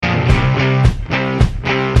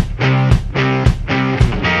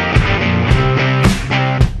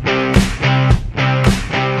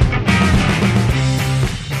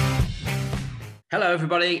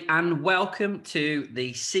everybody, and welcome to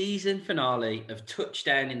the season finale of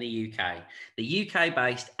Touchdown in the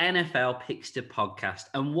UK-based NFL Pickster podcast.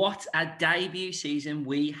 And what a debut season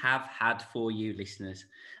we have had for you listeners.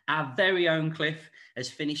 Our very own Cliff has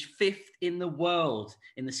finished 5th in the world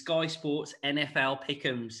in the Sky Sports NFL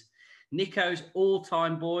Pick'ems. Nico's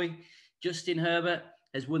all-time boy, Justin Herbert,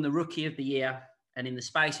 has won the Rookie of the Year. And in the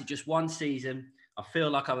space of just one season, I feel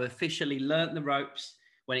like I've officially learnt the ropes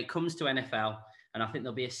when it comes to NFL. And I think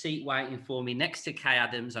there'll be a seat waiting for me next to Kay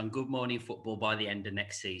Adams on Good Morning Football by the end of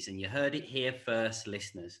next season. You heard it here first,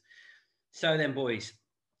 listeners. So then, boys,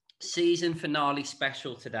 season finale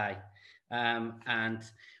special today. And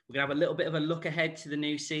we're going to have a little bit of a look ahead to the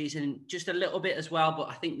new season, just a little bit as well. But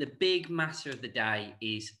I think the big matter of the day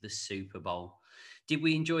is the Super Bowl. Did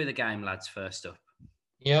we enjoy the game, lads, first up?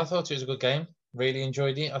 Yeah, I thought it was a good game. Really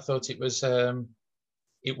enjoyed it. I thought it was...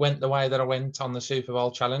 It went the way that I went on the Super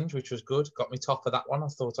Bowl challenge, which was good. Got me top of that one. I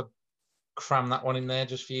thought I'd cram that one in there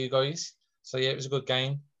just for you guys. So, yeah, it was a good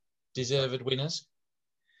game. Deserved winners.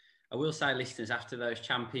 I will say, listeners, after those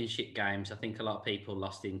championship games, I think a lot of people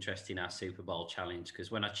lost interest in our Super Bowl challenge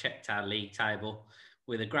because when I checked our league table,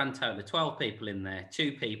 with a grand total of 12 people in there,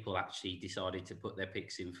 2 people actually decided to put their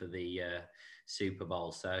picks in for the Super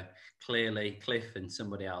Bowl. So, clearly, Cliff and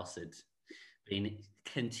somebody else had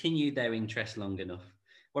continued their interest long enough.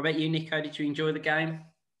 What about you, Nico? Did you enjoy the game?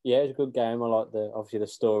 Yeah, it was a good game. I liked the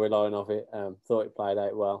storyline of it. Thought it played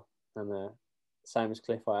out well. And same as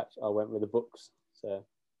Cliff, I went with the Bucks. So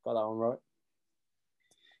got that one right.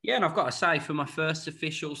 Yeah, and I've got to say, for my first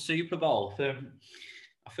official Super Bowl,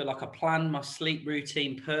 I feel like I planned my sleep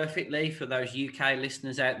routine perfectly. For those UK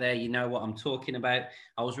listeners out there, you know what I'm talking about.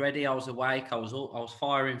 I was ready. I was awake. I was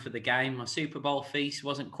firing for the game. My Super Bowl feast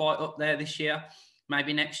wasn't quite up there this year.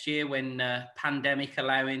 Maybe next year when pandemic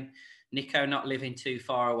allowing, Nico not living too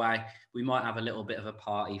far away, we might have a little bit of a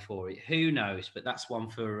party for it. Who knows? But that's one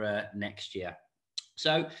for next year.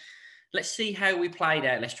 So let's see how we played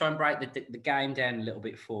out. Let's try and break the game down a little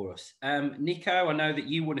bit for us. Nico, I know that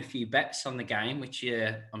you won a few bets on the game, which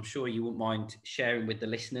I'm sure you wouldn't mind sharing with the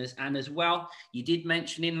listeners. And as well, you did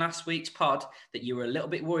mention in last week's pod that you were a little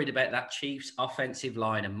bit worried about that Chiefs offensive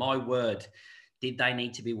line. And my word, did they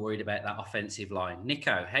need to be worried about that offensive line?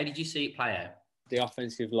 Nico, how did you see it play out? The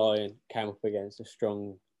offensive line came up against a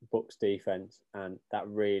strong Bucks defense, and that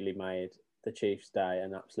really made the Chiefs' day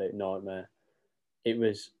an absolute nightmare. It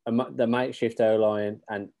was the makeshift O-line,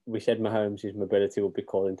 and we said Mahomes' mobility would be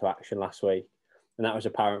called into action last week, and that was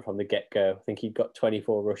apparent from the get-go. I think he got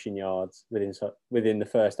 24 rushing yards within the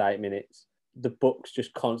first 8 minutes. The Bucks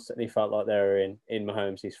just constantly felt like they were in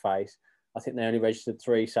Mahomes' face. I think they only registered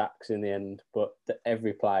 3 sacks in the end, but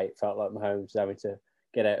every play it felt like Mahomes was having to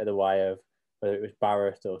get out of the way of whether it was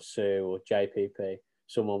Barrett or Sue or JPP.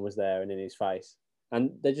 Someone was there and in his face.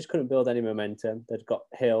 And they just couldn't build any momentum. They'd got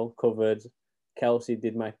Hill covered. Kelsey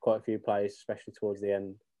did make quite a few plays, especially towards the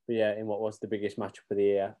end. But yeah, in what was the biggest matchup of the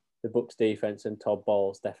year, the Bucks defense and Todd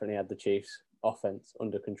Bowles definitely had the Chiefs offense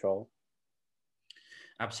under control.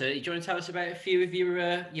 Absolutely. Do you want to tell us about a few of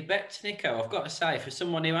your bets, Nico? I've got to say, for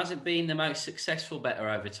someone who hasn't been the most successful bettor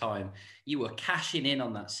over time, you were cashing in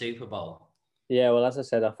on that Super Bowl. Yeah, well, as I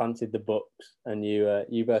said, I fancied the Bucks, and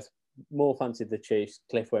you both more fancied the Chiefs.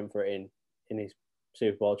 Cliff went for it in his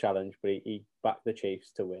Super Bowl challenge, but he backed the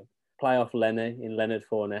Chiefs to win. Playoff Lenny in Leonard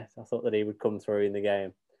Fournette. I thought that he would come through in the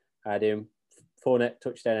game. I had him Fournette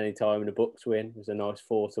touchdown any time, and the Bucks win. It was a nice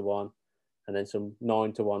 4-1, and then some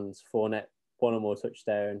 9-1s. Fournette 1 or more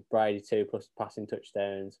touchdown, Brady 2+ passing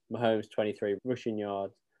touchdowns, Mahomes 23 rushing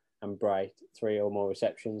yards, and Bright 3 or more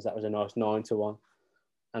receptions. That was a nice 9-1.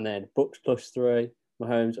 And then Bucks +3,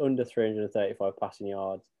 Mahomes under 335 passing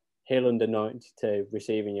yards, Hill under 92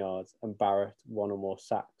 receiving yards, and Barrett 1 or more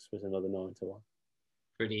sacks was another 9-1.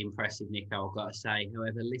 Pretty impressive, Nico, I've got to say.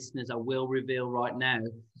 However, listeners, I will reveal right now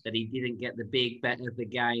that he didn't get the big bet of the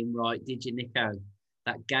game right, did you, Nico?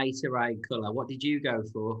 That Gatorade colour. What did you go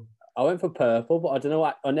for? I went for purple, but I don't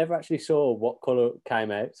know. I never actually saw what colour came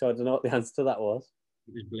out, so I don't know what the answer to that was.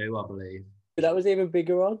 It was blue, I believe. But that was even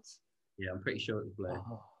bigger odds? Yeah, I'm pretty sure it was blue.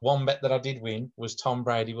 Oh. One bet that I did win was Tom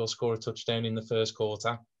Brady will score a touchdown in the first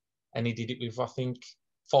quarter, and he did it with, I think,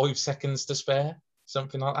 5 seconds to spare,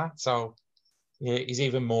 something like that. So, yeah, he's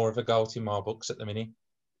even more of a goat in my books at the minute.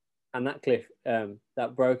 And that Cliff,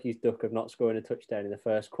 that broke his duck of not scoring a touchdown in the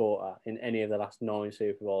first quarter in any of the last 9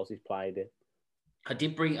 Super Bowls he's played in. I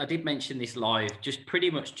did mention this live, just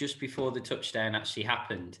pretty much just before the touchdown actually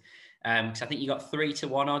happened, because I think you got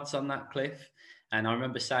 3-1 odds on that, Cliff. And I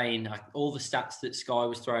remember saying all the stats that Sky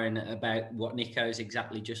was throwing about what Nico's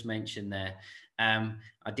exactly just mentioned there.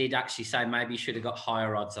 I did actually say maybe you should have got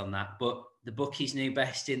higher odds on that, but the bookies knew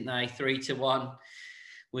best, didn't they? 3-1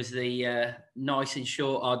 was the nice and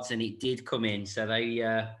short odds, and it did come in. So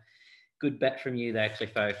they good bet from you there,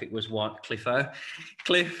 Cliffo. If it was one, Cliff,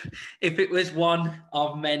 if it was one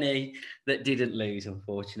of many that didn't lose,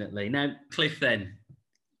 unfortunately. Now, Cliff, then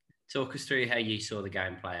talk us through how you saw the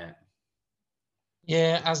game play out.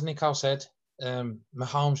 Yeah, as Nicole said,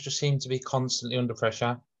 Mahomes just seemed to be constantly under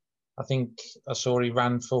pressure. I think I saw he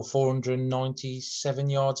ran for 497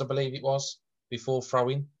 yards, I believe it was, before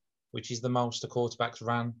throwing, which is the most the quarterbacks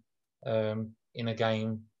ran in a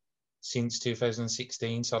game since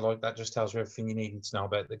 2016. So like that just tells you everything you needed to know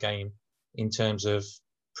about the game in terms of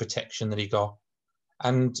protection that he got.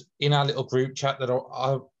 And in our little group chat that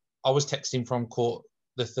I was texting from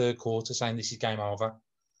the third quarter saying this is game over.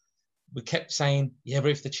 We kept saying, yeah,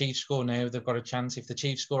 but if the Chiefs score now, they've got a chance. If the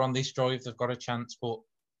Chiefs score on this drive, they've got a chance. But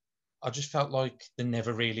I just felt like they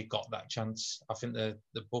never really got that chance. I think the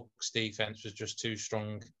Bucs defense was just too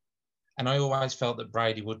strong. And I always felt that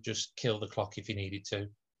Brady would just kill the clock if he needed to.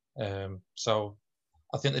 So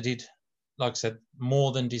I think they did, like I said,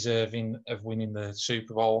 more than deserving of winning the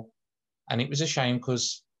Super Bowl. And it was a shame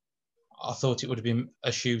because I thought it would have been a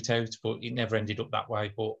shootout, but it never ended up that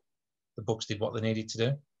way. But the Bucs did what they needed to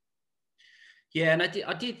do. Yeah, and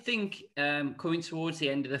I did think coming towards the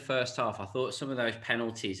end of the first half, I thought some of those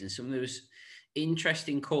penalties and some of those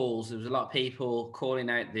interesting calls, there was a lot of people calling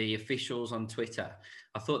out the officials on Twitter.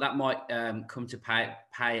 I thought that might come to pay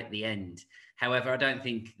at the end. However, I don't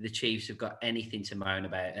think the Chiefs have got anything to moan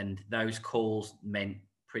about, and those calls meant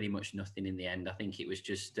pretty much nothing in the end. I think it was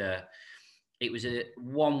just it was a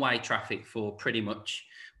one-way traffic for pretty much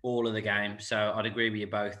all of the game. So I'd agree with you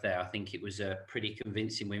both there. I think it was a pretty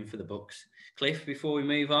convincing win for the Bucs. Cliff, before we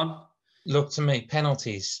move on? Look, to me,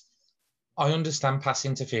 penalties. I understand pass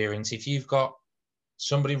interference. If you've got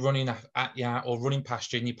somebody running at you or running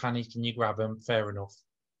past you and you panic and you grab them, fair enough.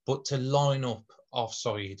 But to line up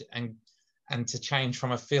offside and to change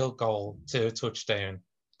from a field goal to a touchdown,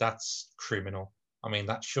 that's criminal. I mean,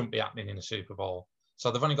 that shouldn't be happening in a Super Bowl. So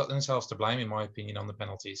they've only got themselves to blame, in my opinion, on the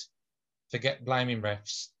penalties. Forget blaming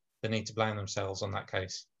refs. They need to blame themselves on that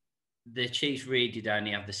case. The Chiefs really did only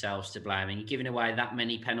have themselves to blame. And you're giving away that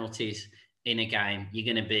many penalties in a game,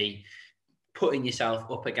 you're going to be putting yourself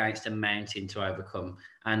up against a mountain to overcome.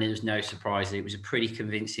 And it was no surprise. It was a pretty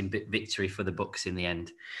convincing victory for the Bucs in the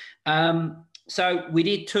end. So we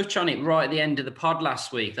did touch on it right at the end of the pod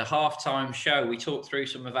last week, the halftime show. We talked through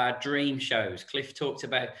some of our dream shows. Cliff talked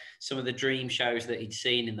about some of the dream shows that he'd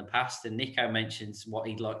seen in the past, and Nico mentions what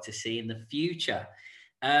he'd like to see in the future.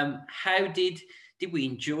 How did we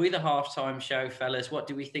enjoy the halftime show, fellas? What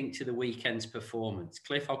do we think to the weekend's performance?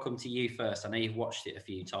 Cliff, I'll come to you first. I know you've watched it a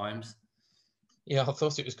few times. Yeah, I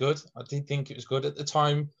thought it was good. I did think it was good. At the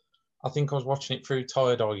time, I think I was watching it through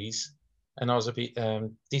tired eyes, and I was a bit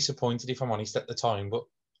disappointed, if I'm honest, at the time. But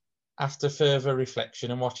after further reflection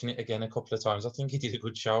and watching it again a couple of times, I think he did a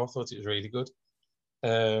good show. I thought it was really good.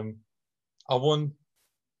 I won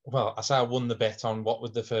the bet on what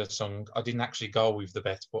was the first song. I didn't actually go with the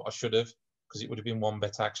bet, but I should have, because it would have been one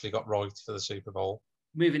bet I actually got right for the Super Bowl.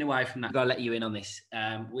 Moving away from that, I've got to let you in on this.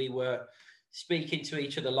 We were speaking to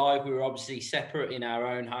each other live. We were obviously separate in our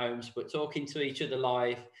own homes, but talking to each other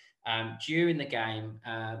live during the game.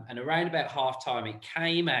 And around about halftime, it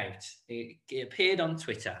came out, it appeared on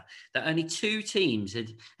Twitter that only two teams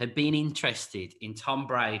had been interested in Tom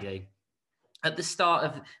Brady at the start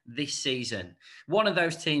of this season. One of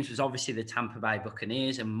those teams was obviously the Tampa Bay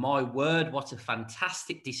Buccaneers, and my word, what a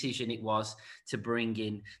fantastic decision it was to bring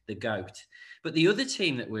in the GOAT. But the other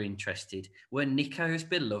team that were interested were Nico's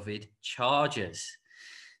beloved Chargers.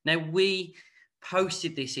 Now, we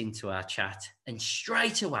posted this into our chat, and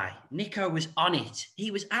straight away, Nico was on it.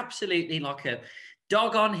 He was absolutely like a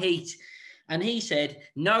dog on heat. And he said,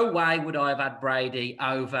 no way would I have had Brady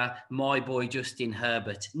over my boy Justin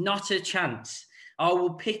Herbert. Not a chance. I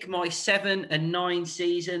will pick my 7-9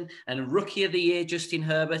 season and Rookie of the Year Justin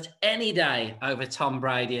Herbert any day over Tom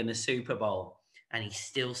Brady in the Super Bowl. And he's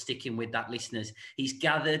still sticking with that, listeners. He's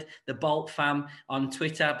gathered the Bolt fam on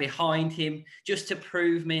Twitter behind him just to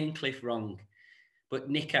prove me and Cliff wrong. But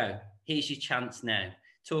Nico, here's your chance now.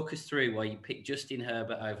 Talk us through why you picked Justin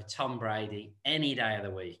Herbert over Tom Brady any day of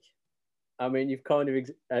the week. I mean, you've kind of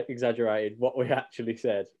exaggerated what we actually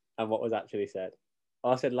said and what was actually said.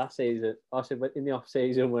 I said last season, in the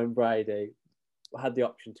off-season when Brady had the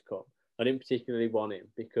option to come, I didn't particularly want him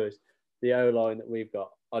because the O-line that we've got,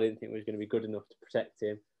 I didn't think was going to be good enough to protect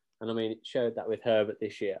him. And I mean, it showed that with Herbert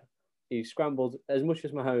this year. He scrambled as much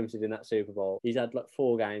as Mahomes did in that Super Bowl. He's had like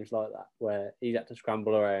 4 games like that where he's had to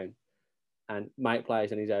scramble around. and make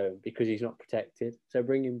plays on his own because he's not protected. So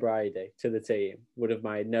bringing Brady to the team would have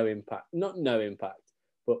made no impact. Not no impact,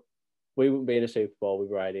 but we wouldn't be in a Super Bowl with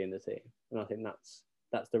Brady in the team. And I think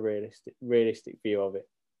that's the realistic view of it.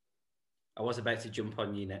 I was about to jump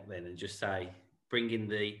on you neck then and just say, bringing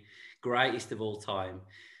the greatest of all time,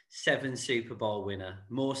 7 Super Bowl winner,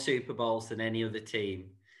 more Super Bowls than any other team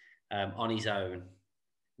on his own,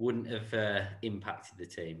 wouldn't have impacted the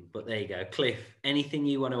team. But there you go. Cliff, anything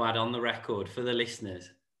you want to add on the record for the listeners?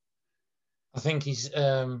 I think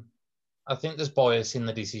I think there's bias in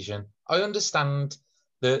the decision. I understand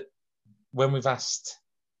that when we've asked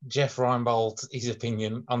Jeff Reinbold his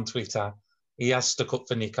opinion on Twitter, he has stuck up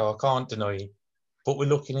for Nico. I can't deny it. But we're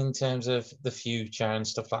looking in terms of the future and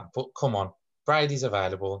stuff like that. But come on, Brady's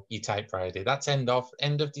available. You take Brady. That's end of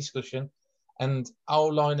discussion. And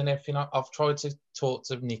our line and everything, I've tried to talk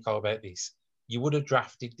to Nico about this. You would have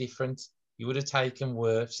drafted different. You would have taken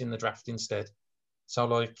Wirfs in the draft instead. So,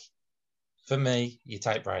 like, for me, you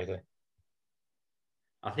take Brady.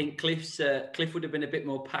 I think Cliff would have been a bit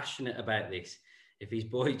more passionate about this if his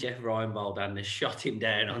boy Jeff Reinbold hadn't shot him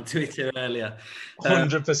down on Twitter earlier.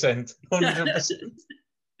 100%. 100%.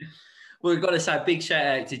 Well, we've got to say a big shout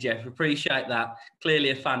out to Jeff. Appreciate that.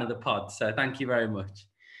 Clearly a fan of the pod, so thank you very much.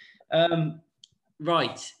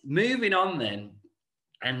 Right, moving on then.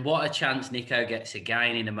 And what a chance Nico gets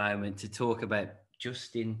again in a moment to talk about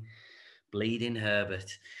Justin Bleeding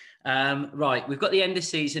Herbert. Right, we've got the end of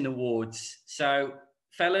season awards. So,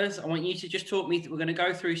 fellas, I want you to just talk me. We're going to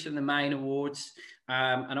go through some of the main awards.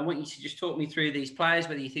 And I want you to just talk me through these players,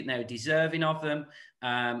 whether you think they were deserving of them,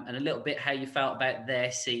 and a little bit how you felt about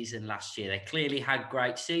their season last year. They clearly had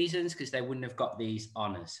great seasons because they wouldn't have got these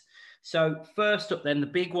honours. So first up then, the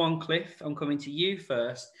big one, Cliff, I'm coming to you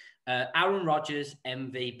first. Aaron Rodgers,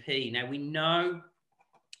 MVP. Now, we know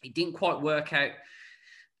it didn't quite work out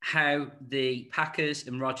how the Packers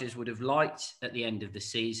and Rodgers would have liked at the end of the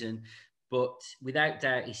season, but without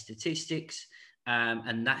doubt, his statistics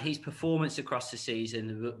and that his performance across the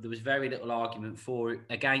season, there was very little argument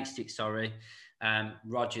against it.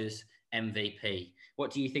 Rodgers MVP. What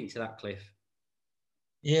do you think to that, Cliff?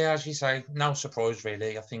 Yeah, as you say, no surprise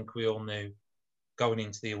really. I think we all knew going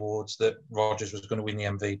into the awards that Rodgers was going to win the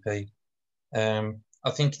MVP.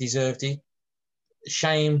 I think he deserved it.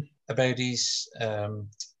 Shame about his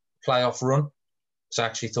playoff run. So I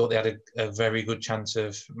actually thought they had a very good chance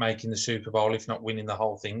of making the Super Bowl, if not winning the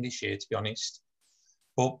whole thing this year, to be honest.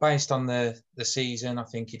 But based on the season, I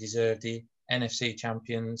think he deserved it. NFC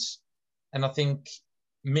champions. And I think,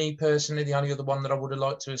 me personally, the only other one that I would have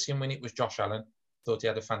liked to have seen win it was Josh Allen. Thought he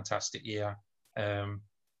had a fantastic year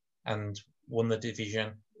and won the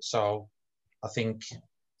division. So I think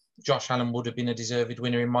Josh Allen would have been a deserved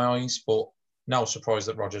winner in my eyes, but no surprise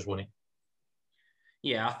that Rodgers won it.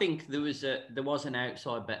 Yeah, I think there was an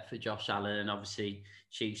outside bet for Josh Allen, and obviously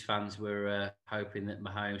Chiefs fans were hoping that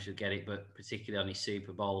Mahomes would get it, but particularly on his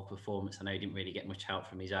Super Bowl performance, I know he didn't really get much help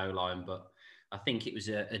from his O-line, but I think it was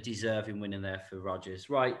a deserving winner there for Rodgers.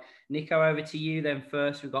 Right, Nico, over to you then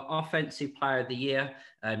first. We've got Offensive Player of the Year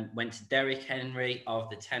and went to Derrick Henry of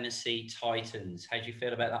the Tennessee Titans. How do you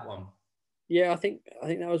feel about that one? Yeah, I think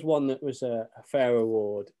that was one that was a fair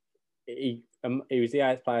award. He was the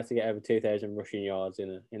 8th player to get over 2,000 rushing yards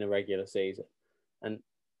in a regular season. And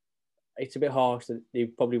it's a bit harsh that he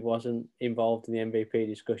probably wasn't involved in the MVP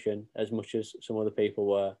discussion as much as some other people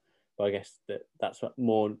were. But I guess that's what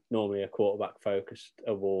more normally a quarterback-focused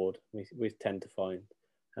award we tend to find.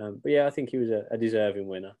 But yeah, I think he was a deserving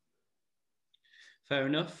winner. Fair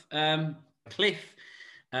enough. Cliff,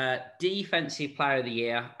 Defensive Player of the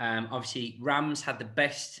Year. Obviously, Rams had the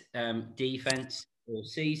best defense all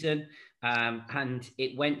season, and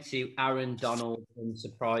it went to Aaron Donald,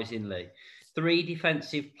 unsurprisingly. 3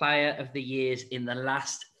 Defensive Player of the Years in the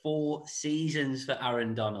last 4 seasons for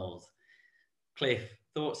Aaron Donald. Cliff,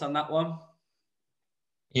 thoughts on that one?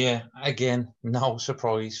 Yeah, again, no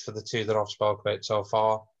surprise for the 2 that I've spoke about so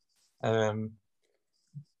far.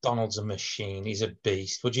 Donald's a machine. He's a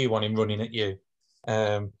beast. Would you want him running at you?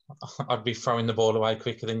 I'd be throwing the ball away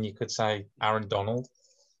quicker than you could say Aaron Donald.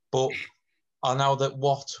 But I know that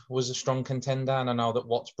Watt was a strong contender, and I know that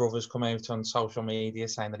Watt's brothers come out on social media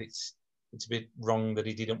saying that it's a bit wrong that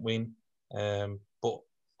he didn't win. But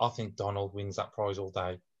I think Donald wins that prize all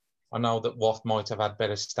day. I know that Watt might have had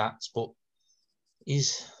better stats, but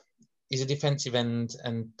he's a defensive end,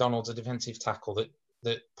 and Donald's a defensive tackle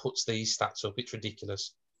that puts these stats up. It's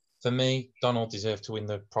ridiculous. For me, Donald deserved to win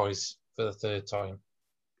the prize for the 3rd time.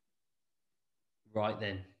 Right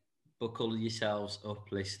then, buckle yourselves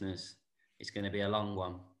up, listeners. It's going to be a long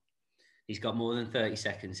one. He's got more than 30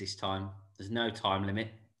 seconds this time. There's no time limit.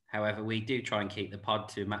 However, we do try and keep the pod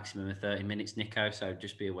to a maximum of 30 minutes, Nico, so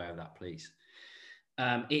just be aware of that, please.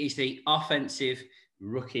 It is the Offensive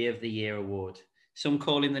Rookie of the Year award. Some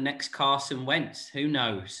call him the next Carson Wentz. Who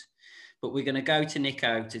knows? But we're going to go to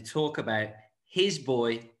Nico to talk about his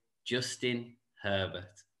boy, Justin Herbert.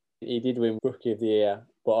 He did win Rookie of the Year,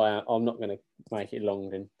 but I'm not going to make it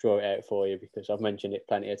long and draw it out for you because I've mentioned it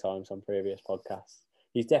plenty of times on previous podcasts.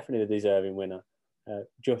 He's definitely the deserving winner.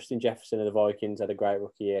 Justin Jefferson of the Vikings had a great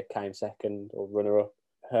rookie year, came second or runner-up.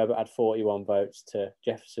 Herbert had 41 votes to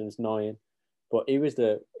Jefferson's 9, but he was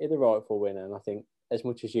the rightful winner. And I think as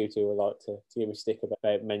much as you two would like to give me stick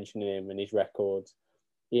about mentioning him and his records,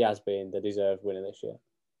 he has been the deserved winner this year.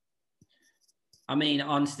 I mean,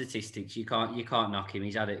 on statistics, you can't knock him.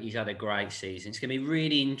 He's had a great season. It's going to be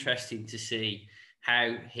really interesting to see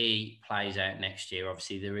how he plays out next year.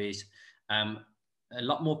 Obviously, there is a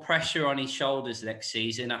lot more pressure on his shoulders next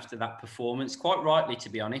season after that performance. Quite rightly, to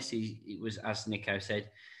be honest, it was, as Nico said,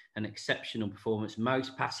 an exceptional performance.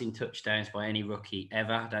 Most passing touchdowns by any rookie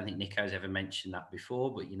ever. I don't think Nico's ever mentioned that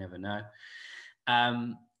before, but you never know.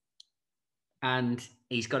 And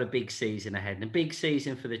he's got a big season ahead, and a big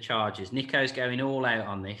season for the Chargers. Nico's going all out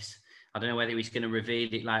on this. I don't know whether he's going to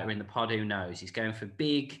reveal it later in the pod. Who knows? He's going for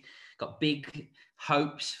got big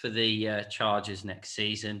hopes for the Chargers next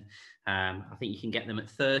season. I think you can get them at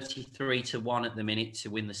 33-1 at the minute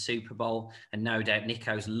to win the Super Bowl. And no doubt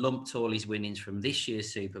Nico's lumped all his winnings from this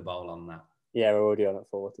year's Super Bowl on that. Yeah, we're already on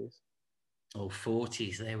at 40s. Oh,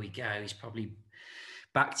 40s. There we go. He's probably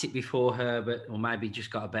backed it before Herbert, or maybe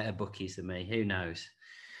just got a better bookies than me. Who knows?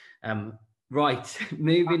 Right,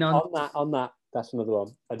 moving on. On that, that's another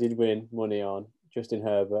one. I did win money on Justin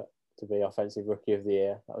Herbert to be Offensive Rookie of the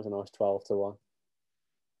Year. That was a nice 12-1.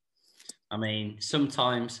 I mean,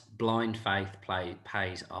 sometimes blind faith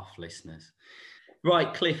pays off, listeners.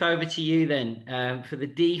 Right, Cliff, over to you then. For the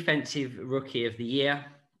Defensive Rookie of the Year,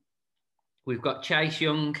 we've got Chase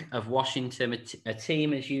Young of Washington, a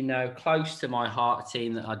team, as you know, close to my heart, a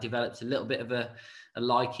team that I developed a little bit of a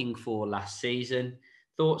liking for last season.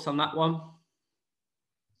 Thoughts on that one?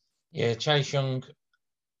 Yeah, Chase Young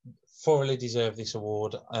thoroughly deserved this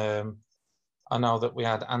award. I know that we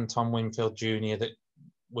had Anton Winfield Jr. that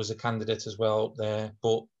was a candidate as well there,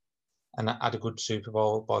 and had a good Super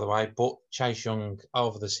Bowl, by the way. But Chase Young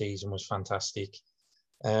over the season was fantastic.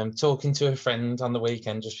 Talking to a friend on the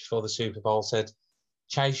weekend just before the Super Bowl said,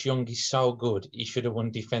 Chase Young is so good, he should have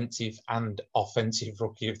won Defensive and Offensive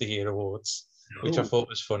Rookie of the Year awards, which I thought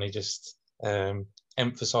was funny, just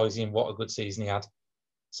emphasising what a good season he had.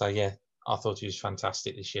 So, yeah, I thought he was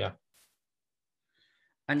fantastic this year.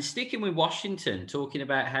 And sticking with Washington, talking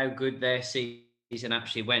about how good their season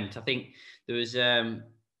actually went, I think there was a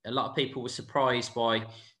lot of people were surprised by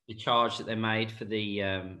the charge that they made for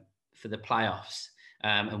the playoffs.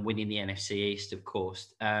 And winning the NFC East, of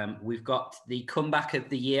course. We've got the comeback of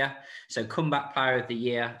the year. So comeback player of the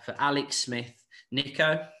year for Alex Smith.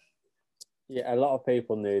 Nico? Yeah, a lot of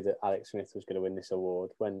people knew that Alex Smith was going to win this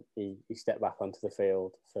award when he stepped back onto the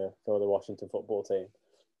field for the Washington football team.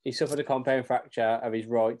 He suffered a compound fracture of his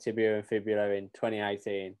right tibia and fibula in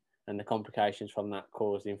 2018, and the complications from that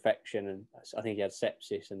caused infection, and I think he had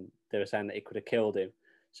sepsis, and they were saying that it could have killed him.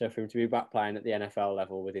 So for him to be back playing at the NFL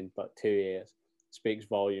level within about 2 years speaks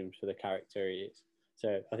volumes for the character he is.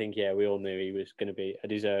 So I think, yeah, we all knew he was going to be a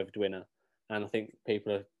deserved winner. And I think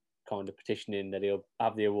people are kind of petitioning that he'll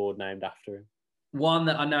have the award named after him. One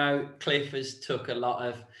that I know Cliff has took a lot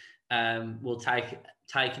of,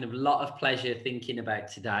 taken a lot of pleasure thinking about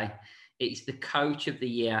today. It's the Coach of the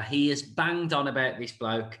Year. He has banged on about this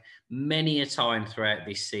bloke many a time throughout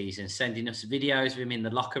this season, sending us videos of him in the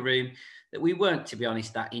locker room that we weren't, to be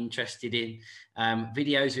honest, that interested in.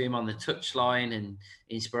 Videos of him on the touchline and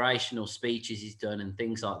inspirational speeches he's done and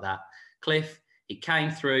things like that. Cliff, it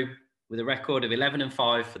came through with a record of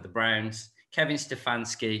 11-5 for the Browns. Kevin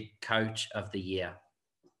Stefanski, Coach of the Year.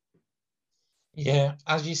 Yeah,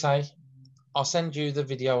 as you say, I'll send you the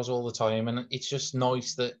videos all the time, and it's just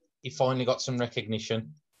nice that he finally got some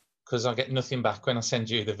recognition, because I get nothing back when I send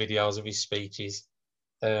you the videos of his speeches.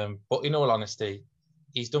 But in all honesty,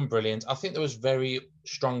 he's done brilliant. I think there was very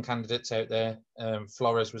strong candidates out there.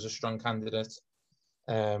 Flores was a strong candidate.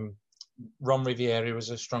 Ron Rivera was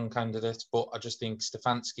a strong candidate, but I just think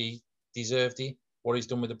Stefanski deserved it, what he's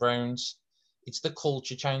done with the Browns. It's the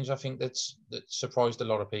culture change, I think, that surprised a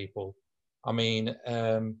lot of people. I mean,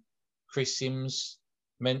 Chris Sims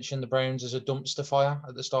mentioned the Browns as a dumpster fire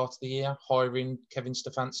at the start of the year, hiring Kevin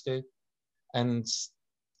Stefanski. And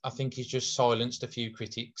I think he's just silenced a few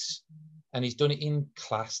critics. And he's done it in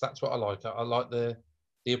class. That's what I like. I like the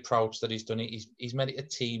the approach that he's done it. He's made it a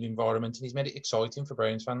team environment and he's made it exciting for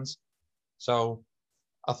Browns fans. So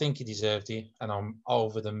I think he deserved it, and I'm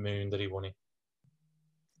over the moon that he won it.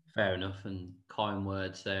 Fair enough, and kind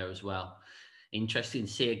words there as well. Interesting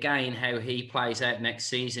to see again how he plays out next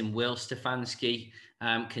season. Will Stefanski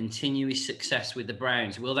continue his success with the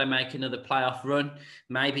Browns? Will they make another playoff run?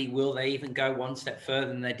 Maybe will they even go one step further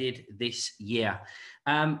than they did this year?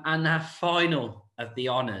 And our final of the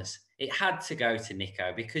honours, it had to go to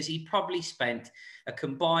Nico because he probably spent a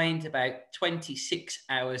combined about 26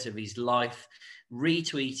 hours of his life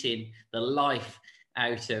retweeting the life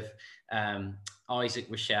out of Isaac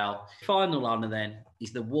Rochelle. Final honour then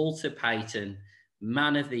is the Walter Payton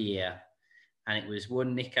Man of the Year, and it was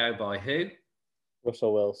won, Nico, by who?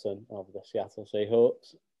 Russell Wilson of the Seattle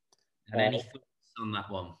Seahawks. And any thoughts on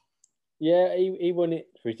that one? Yeah, he won it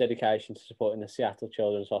for his dedication to supporting the Seattle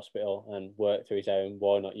Children's Hospital and work through his own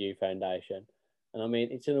Why Not You Foundation. And I mean,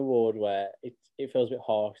 it's an award where it feels a bit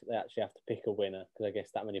harsh that they actually have to pick a winner, because I guess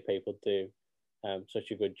that many people do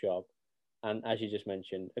such a good job. And as you just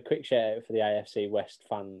mentioned, a quick shout out for the AFC West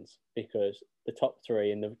fans, because the top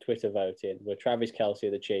three in the Twitter voting were Travis Kelce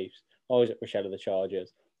of the Chiefs, Isaac Rochelle of the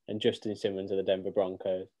Chargers, and Justin Simmons of the Denver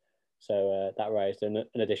Broncos. So that raised an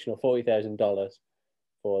additional $40,000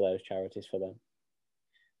 for those charities for them.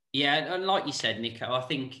 Yeah, and like you said, Nico, I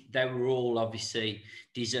think they were all obviously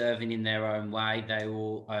deserving in their own way. They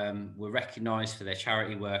all were recognised for their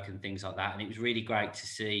charity work and things like that. And it was really great to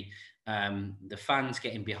see the fans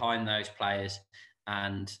getting behind those players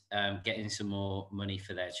and getting some more money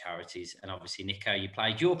for their charities. And obviously, Nico, you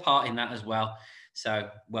played your part in that as well. So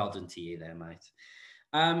well done to you there, mate.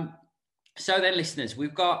 So then, listeners,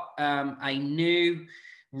 we've got a new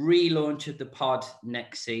relaunch of the pod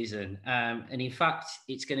next season. And in fact,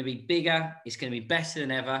 it's going to be bigger. It's going to be better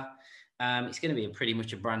than ever. It's going to be pretty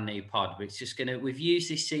much a brand new pod, but it's just we've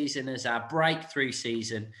used this season as our breakthrough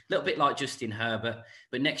season, a little bit like Justin Herbert,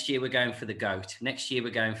 but next year we're going for the GOAT. Next year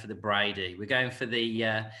we're going for the Brady. We're going for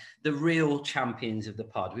the real champions of the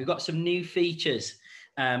pod. We've got some new features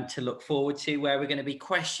to look forward to, where we're going to be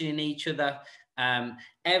questioning each other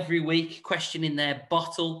every week, questioning their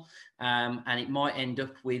bottle. And it might end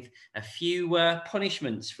up with a few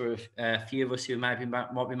punishments for a few of us who might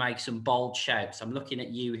be making some bold shouts. I'm looking at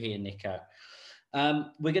you here, Nico.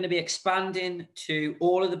 We're going to be expanding to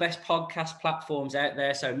all of the best podcast platforms out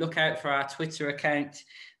there. So look out for our Twitter account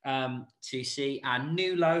to see our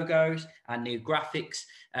new logos, our new graphics.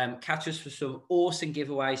 Catch us for some awesome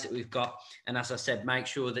giveaways that we've got. And as I said, make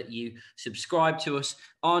sure that you subscribe to us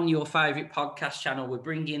on your favourite podcast channel. We're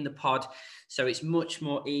bringing the pod so it's much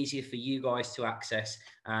more easier for you guys to access.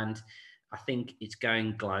 And I think it's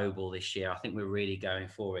going global this year. I think we're really going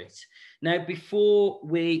for it. Now, before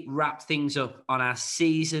we wrap things up on our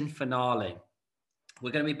season finale,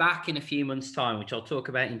 we're going to be back in a few months' time, which I'll talk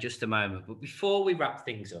about in just a moment. But before we wrap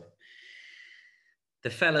things up, the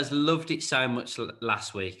fellas loved it so much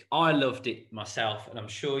last week. I loved it myself, and I'm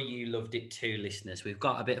sure you loved it too, listeners. We've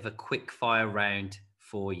got a bit of a quick fire round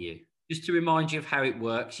for you. Just to remind you of how it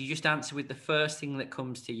works, you just answer with the first thing that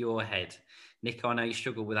comes to your head. Nick, I know you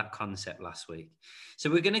struggled with that concept last week. So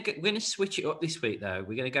we're going to switch it up this week, though.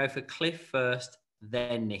 We're going to go for Cliff first,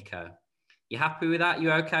 then Nico. You happy with that?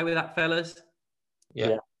 You okay with that, fellas?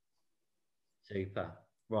 Yeah. Super.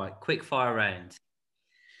 Right, quick fire round.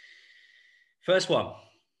 First one.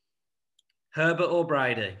 Herbert or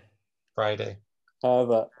Brady? Brady.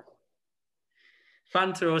 Herbert.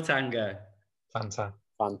 Fanta or Tango? Fanta.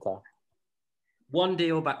 Fanta. One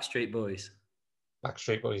D or Backstreet Boys?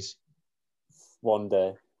 Backstreet Boys. One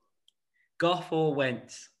Day. Goff or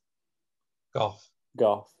Wentz? Goff.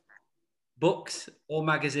 Goff. Books or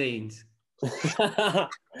magazines?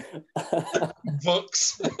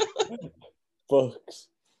 Books. Books.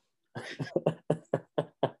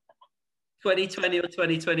 2020 or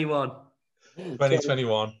 2021?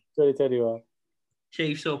 2021. 2021.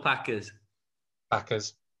 Chiefs or Packers?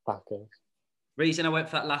 Packers. Packers. Reason I went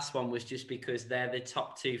for that last one was just because they're the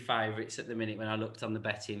top two favourites at the minute when I looked on the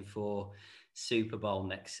betting for Super Bowl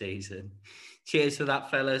next season. Cheers for that,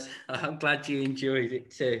 fellas. I'm glad you enjoyed it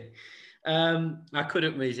too. I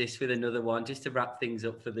couldn't resist with another one just to wrap things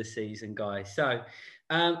up for the season, guys. So,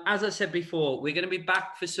 as I said before, we're going to be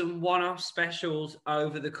back for some one-off specials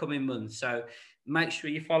over the coming months. So make sure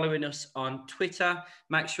you're following us on Twitter.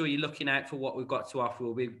 Make sure you're looking out for what we've got to offer.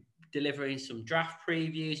 We'll be delivering some draft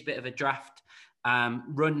previews, a bit of a draft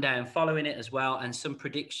rundown following it as well, and some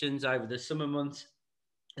predictions over the summer months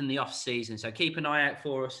and the off season. So keep an eye out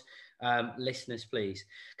for us listeners, please.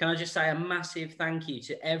 Can I just say a massive thank you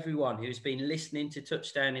to everyone who's been listening to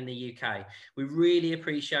Touchdown in the UK. We really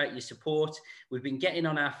appreciate your support. We've been getting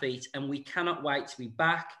on our feet and we cannot wait to be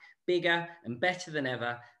back bigger and better than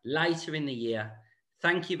ever later in the year.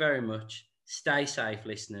 Thank you very much. Stay safe,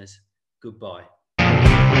 listeners. Goodbye.